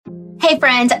Hey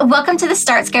friends, welcome to the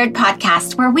Start Scared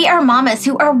podcast, where we are mamas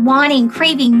who are wanting,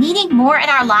 craving, needing more in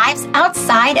our lives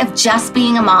outside of just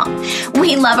being a mom.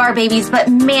 We love our babies, but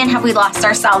man, have we lost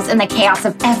ourselves in the chaos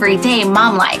of everyday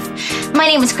mom life. My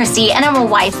name is Christy, and I'm a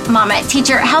wife, mama,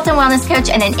 teacher, health and wellness coach,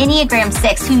 and an Enneagram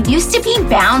 6 who used to be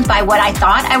bound by what I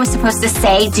thought I was supposed to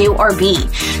say, do, or be.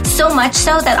 So much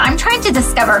so that I'm trying to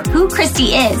discover who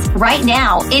Christy is right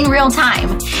now in real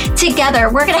time.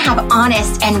 Together, we're going to have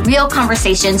honest and real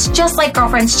conversations, just like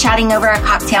girlfriends chatting over a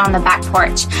cocktail on the back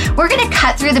porch. We're going to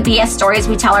cut through the BS stories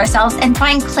we tell ourselves and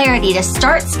find clarity to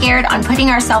start scared on putting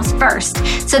ourselves first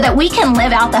so that we can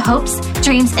live out the hopes,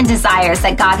 dreams, and desires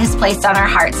that God has placed on our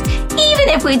hearts, even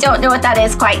if we don't know what that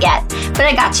is quite yet. But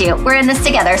I got you. We're in this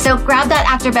together. So grab that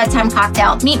after bedtime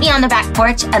cocktail, meet me on the back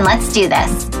porch, and let's do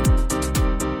this.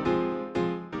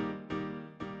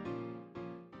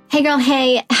 Hey girl,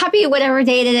 hey, happy whatever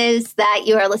date it is that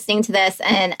you are listening to this.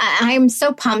 And I'm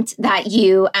so pumped that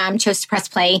you chose to press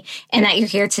play and that you're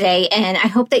here today. And I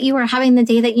hope that you are having the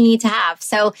day that you need to have.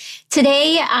 So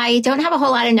today I don't have a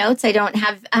whole lot of notes. I don't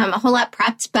have a whole lot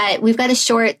prepped, but we've got a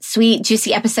short, sweet,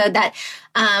 juicy episode that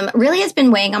really has been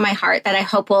weighing on my heart that I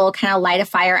hope will kind of light a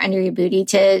fire under your booty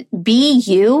to be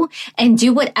you and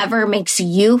do whatever makes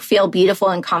you feel beautiful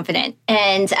and confident.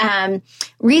 And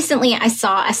recently I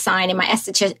saw a sign in my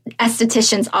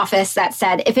esthetician's office that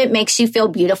said, if it makes you feel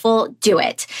beautiful, do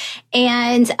it.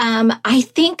 And I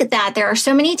think that there are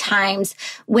so many times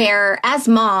where as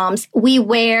moms, we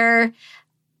wear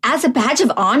as a badge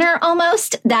of honor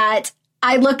almost that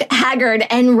I look haggard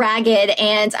and ragged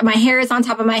and my hair is on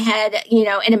top of my head, you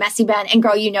know, in a messy bun. And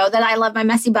girl, you know that I love my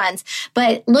messy buns,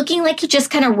 but looking like you just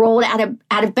kind of rolled out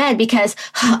of bed because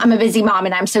I'm a busy mom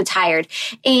and I'm so tired.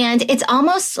 And it's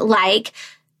almost like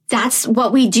that's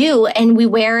what we do. And we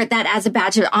wear that as a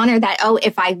badge of honor that, oh,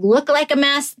 if I look like a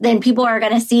mess, then people are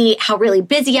going to see how really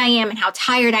busy I am and how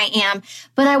tired I am.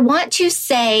 But I want to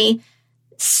say,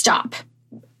 stop.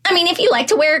 I mean, if you like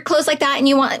to wear clothes like that and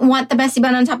you want the messy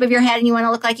bun on top of your head and you want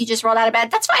to look like you just rolled out of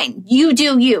bed, that's fine. You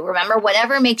do you. Remember,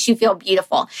 whatever makes you feel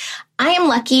beautiful. I am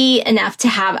lucky enough to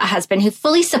have a husband who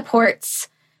fully supports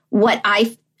what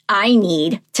I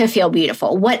need to feel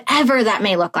beautiful, whatever that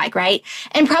may look like, right?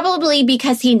 And probably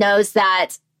because he knows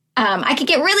that I could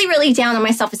get really, really down on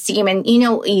my self-esteem and, you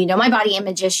know, my body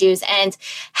image issues and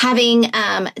having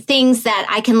things that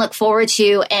I can look forward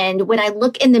to. And when I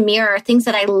look in the mirror, things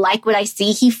that I like what I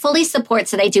see, he fully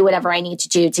supports that I do whatever I need to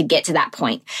do to get to that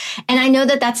point. And I know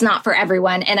that that's not for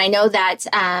everyone. And I know that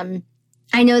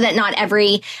not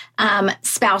every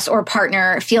spouse or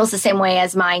partner feels the same way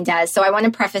as mine does. So I want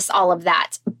to preface all of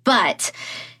that. But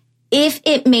if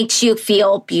it makes you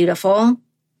feel beautiful,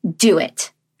 do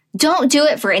it. Don't do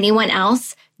it for anyone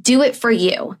else. Do it for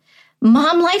you.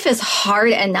 Mom life is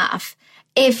hard enough.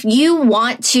 If you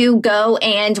want to go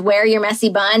and wear your messy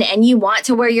bun and you want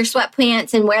to wear your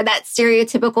sweatpants and wear that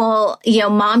stereotypical,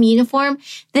 mom uniform,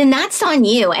 then that's on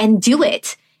you and do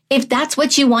it. If that's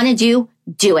what you want to do,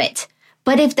 do it.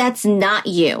 But if that's not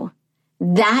you,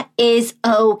 that is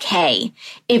okay.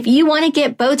 If you want to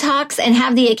get Botox and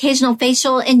have the occasional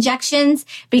facial injections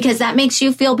because that makes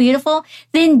you feel beautiful,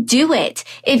 then do it.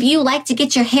 If you like to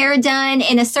get your hair done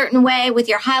in a certain way with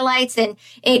your highlights and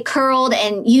it curled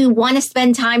and you want to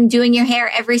spend time doing your hair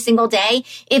every single day,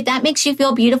 if that makes you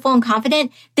feel beautiful and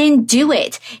confident, then do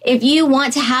it. If you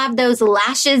want to have those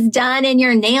lashes done and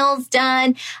your nails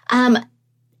done, and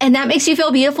that makes you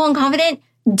feel beautiful and confident,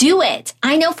 do it.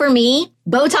 I know for me,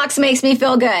 Botox makes me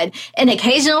feel good. An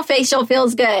occasional facial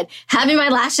feels good. Having my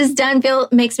lashes done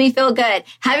makes me feel good.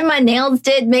 Having my nails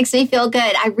did makes me feel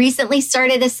good. I recently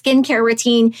started a skincare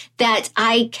routine that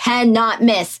I cannot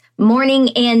miss morning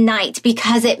and night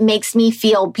because it makes me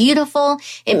feel beautiful.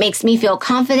 It makes me feel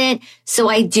confident. So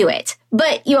I do it.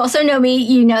 But you also know me.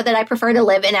 You know that I prefer to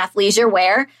live in athleisure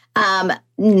wear.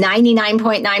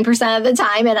 99.9% of the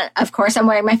time. And of course, I'm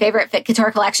wearing my favorite Fit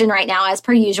Couture collection right now, as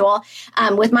per usual,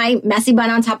 with my messy bun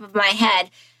on top of my head.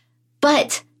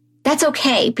 But that's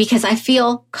okay because I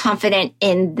feel confident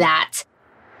in that.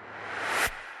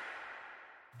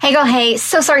 Hey girl, hey,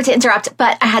 so sorry to interrupt,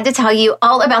 but I had to tell you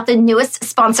all about the newest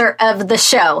sponsor of the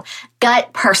show,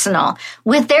 Gut Personal.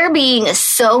 With there being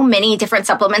so many different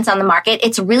supplements on the market,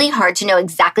 it's really hard to know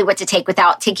exactly what to take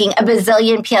without taking a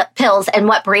bazillion pills and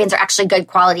what brands are actually good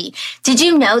quality. Did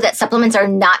you know that supplements are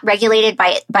not regulated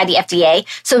by the FDA?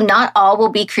 So not all will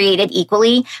be created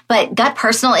equally, but Gut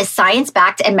Personal is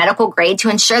science-backed and medical grade to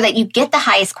ensure that you get the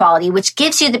highest quality, which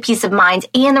gives you the peace of mind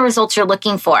and the results you're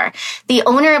looking for. The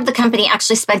owner of the company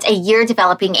actually spent a year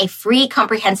developing a free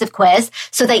comprehensive quiz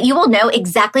so that you will know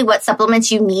exactly what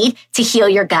supplements you need to heal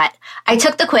your gut. I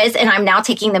took the quiz and I'm now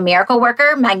taking the Miracle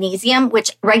Worker Magnesium,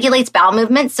 which regulates bowel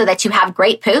movements so that you have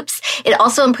great poops. It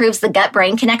also improves the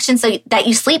gut-brain connection so that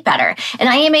you sleep better. And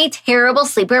I am a terrible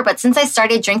sleeper, but since I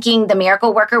started drinking the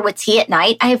Miracle Worker with tea at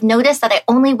night, I have noticed that I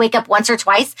only wake up once or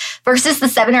twice versus the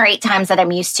 7 or 8 times that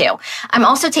I'm used to. I'm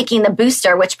also taking the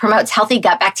Booster, which promotes healthy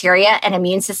gut bacteria and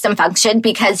immune system function,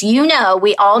 because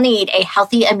we all need a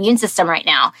healthy immune system right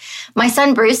now. My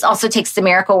son Bruce also takes the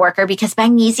Miracle Worker because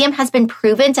magnesium has been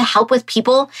proven to help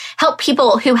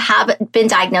people who have been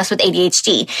diagnosed with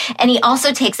ADHD. And he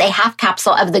also takes a half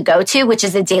capsule of the Go-To, which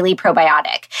is a daily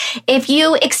probiotic. If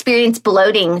you experience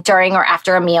bloating during or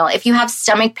after a meal, if you have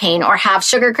stomach pain or have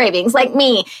sugar cravings like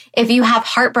me, if you have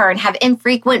heartburn, have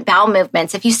infrequent bowel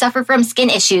movements, if you suffer from skin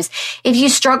issues, if you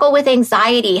struggle with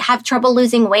anxiety, have trouble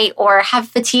losing weight, or have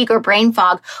fatigue or brain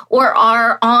fog, or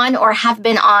are on or have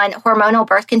been on hormonal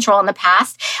birth control in the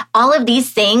past, all of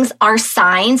these things are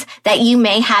signs that you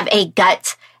may have a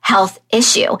gut health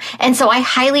issue. And so I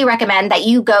highly recommend that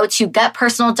you go to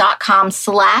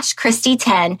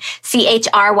gutpersonal.com/Christy10,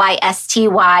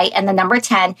 CHRYSTY, and the number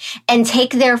 10, and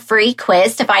take their free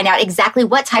quiz to find out exactly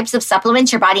what types of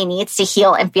supplements your body needs to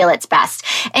heal and feel its best.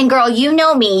 And girl, you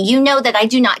know me, you know that I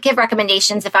do not give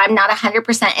recommendations if I'm not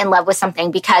 100% in love with something,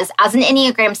 because as an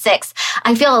Enneagram 6,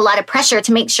 I feel a lot of pressure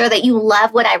to make sure that you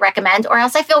love what I recommend, or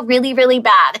else I feel really, really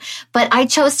bad. But I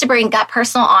chose to bring Gut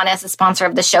Personal on as a sponsor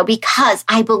of the show because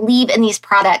I believe in these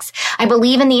products. I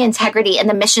believe in the integrity and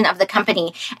the mission of the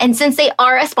company. And since they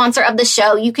are a sponsor of the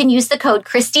show, you can use the code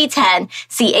Christy10,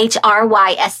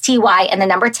 CHRYSTY, and the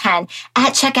number 10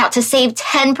 at checkout to save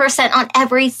 10% on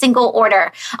every single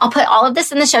order. I'll put all of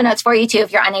this in the show notes for you too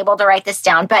if you're unable to write this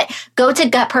down. But go to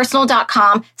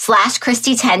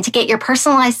gutpersonal.com/Christy10 to get your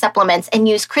personalized supplements and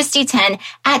use Christy10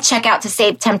 at checkout to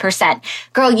save 10%.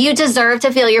 Girl, you deserve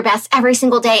to feel your best every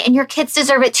single day, and your kids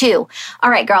deserve it too. All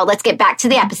right, girl, let's get back to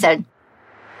the episode.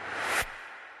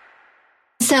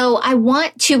 So I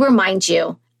want to remind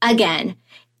you again,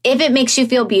 if it makes you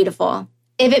feel beautiful,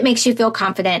 if it makes you feel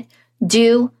confident,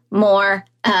 do more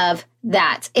of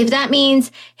that. If that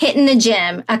means hitting the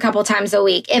gym a couple times a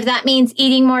week, if that means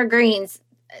eating more greens,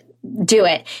 do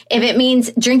it. If it means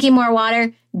drinking more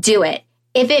water, do it.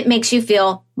 If it makes you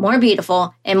feel more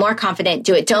beautiful and more confident,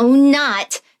 do it. Do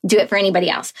not do it for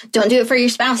anybody else. Don't do it for your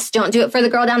spouse. Don't do it for the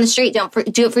girl down the street. Don't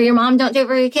do it for your mom. Don't do it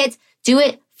for your kids. Do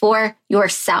it for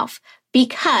yourself.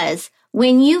 Because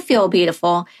when you feel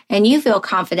beautiful and you feel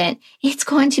confident, it's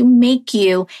going to make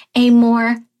you a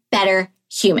better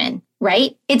human,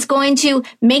 right? It's going to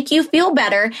make you feel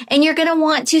better, and you're going to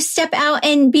want to step out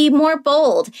and be more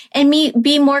bold and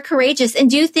be more courageous and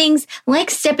do things like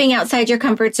stepping outside your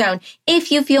comfort zone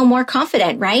if you feel more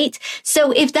confident, right?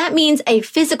 So if that means a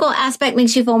physical aspect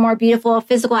makes you feel more beautiful, a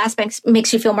physical aspect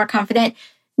makes you feel more confident,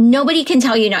 nobody can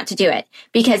tell you not to do it,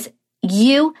 because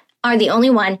you are the only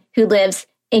one who lives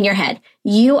in your head.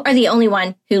 You are the only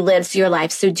one who lives your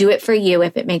life. So do it for you.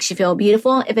 If it makes you feel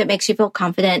beautiful, if it makes you feel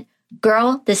confident,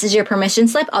 girl, this is your permission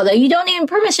slip. Although you don't need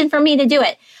permission from me to do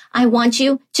it. I want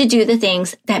you to do the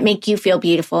things that make you feel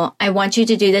beautiful. I want you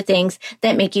to do the things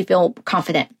that make you feel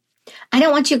confident. I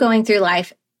don't want you going through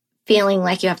life feeling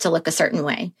like you have to look a certain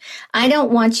way. I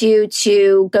don't want you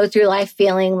to go through life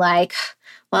feeling like,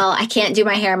 well, I can't do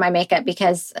my hair and my makeup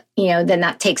because, then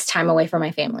that takes time away from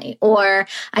my family. Or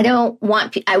I don't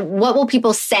want, what will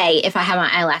people say if I have my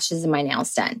eyelashes and my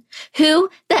nails done?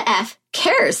 Who the F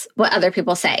cares what other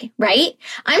people say, right?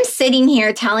 I'm sitting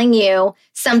here telling you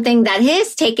something that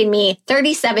has taken me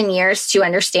 37 years to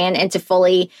understand and to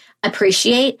fully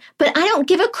appreciate, but I don't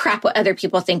give a crap what other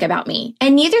people think about me.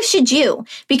 And neither should you,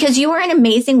 because you are an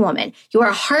amazing woman. You are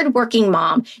a hardworking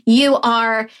mom. You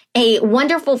are a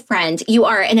wonderful friend. You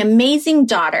are an amazing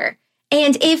daughter.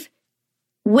 And if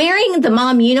wearing the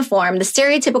mom uniform, the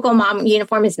stereotypical mom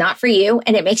uniform, is not for you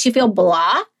and it makes you feel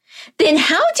blah, then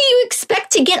how do you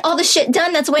expect to get all the shit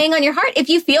done that's weighing on your heart if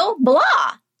you feel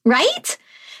blah, right?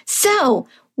 So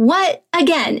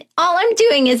again, all I'm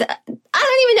doing is, I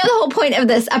don't even know the whole point of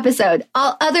this episode,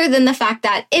 other than the fact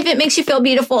that if it makes you feel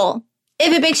beautiful,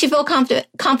 if it makes you feel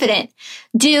confident,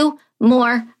 do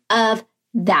more of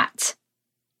that.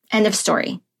 End of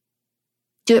story.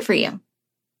 Do it for you.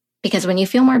 Because when you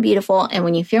feel more beautiful and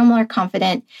when you feel more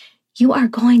confident, you are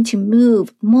going to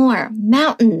move more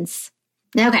mountains.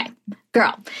 Okay,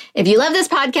 girl, if you love this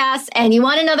podcast and you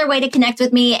want another way to connect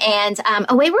with me and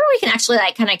a way where we can actually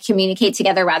kind of communicate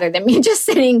together rather than me just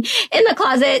sitting in the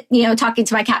closet, talking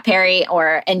to my cat Perry,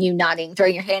 and you nodding,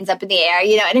 throwing your hands up in the air,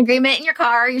 in agreement in your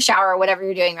car, your shower, whatever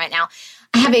you're doing right now.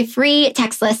 I have a free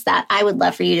text list that I would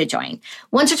love for you to join.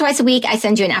 Once or twice a week, I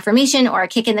send you an affirmation or a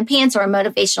kick in the pants or a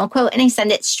motivational quote, and I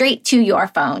send it straight to your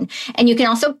phone. And you can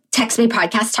also text me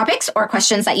podcast topics or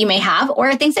questions that you may have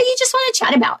or things that you just want to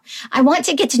chat about. I want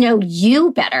to get to know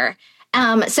you better.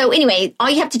 So anyway, all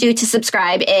you have to do to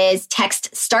subscribe is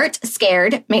text START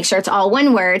SCARED, make sure it's all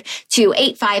one word, to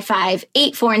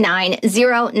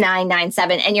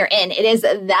 855-849-0997, and you're in. It is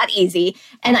that easy.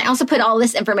 And I also put all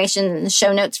this information in the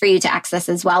show notes for you to access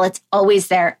as well. It's always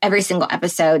there, every single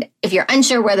episode. If you're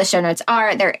unsure where the show notes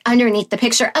are, they're underneath the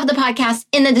picture of the podcast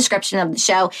in the description of the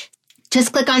show.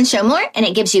 Just click on Show More, and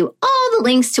it gives you all the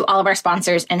links to all of our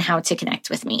sponsors and how to connect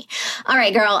with me. All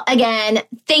right, girl. Again,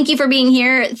 thank you for being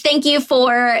here. Thank you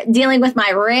for dealing with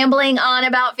my rambling on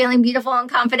about feeling beautiful and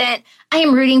confident. I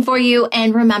am rooting for you.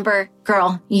 And remember,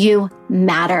 girl, you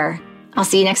matter. I'll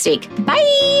see you next week.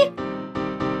 Bye.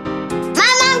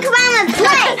 Mom, come on, let's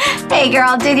play. Hey,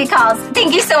 girl, duty calls.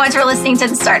 Thank you so much for listening to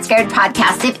the Start Scared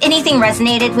podcast. If anything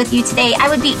resonated with you today, I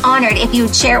would be honored if you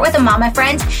would share it with a mama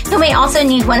friend who may also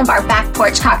need one of our back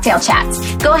porch cocktail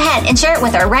chats. Go ahead and share it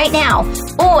with her right now.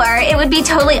 Or it would be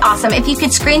totally awesome if you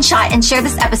could screenshot and share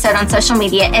this episode on social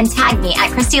media and tag me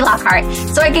at Christy Lockhart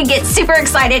so I could get super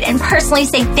excited and personally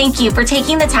say thank you for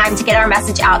taking the time to get our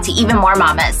message out to even more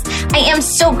mamas. I am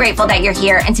so grateful that you're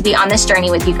here and to be on this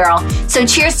journey with you, girl. So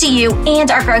cheers to you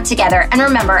and our growth together. And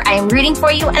remember, I am rooting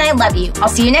for you and I love you. I'll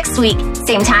see you next week.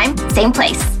 Same time, same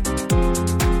place.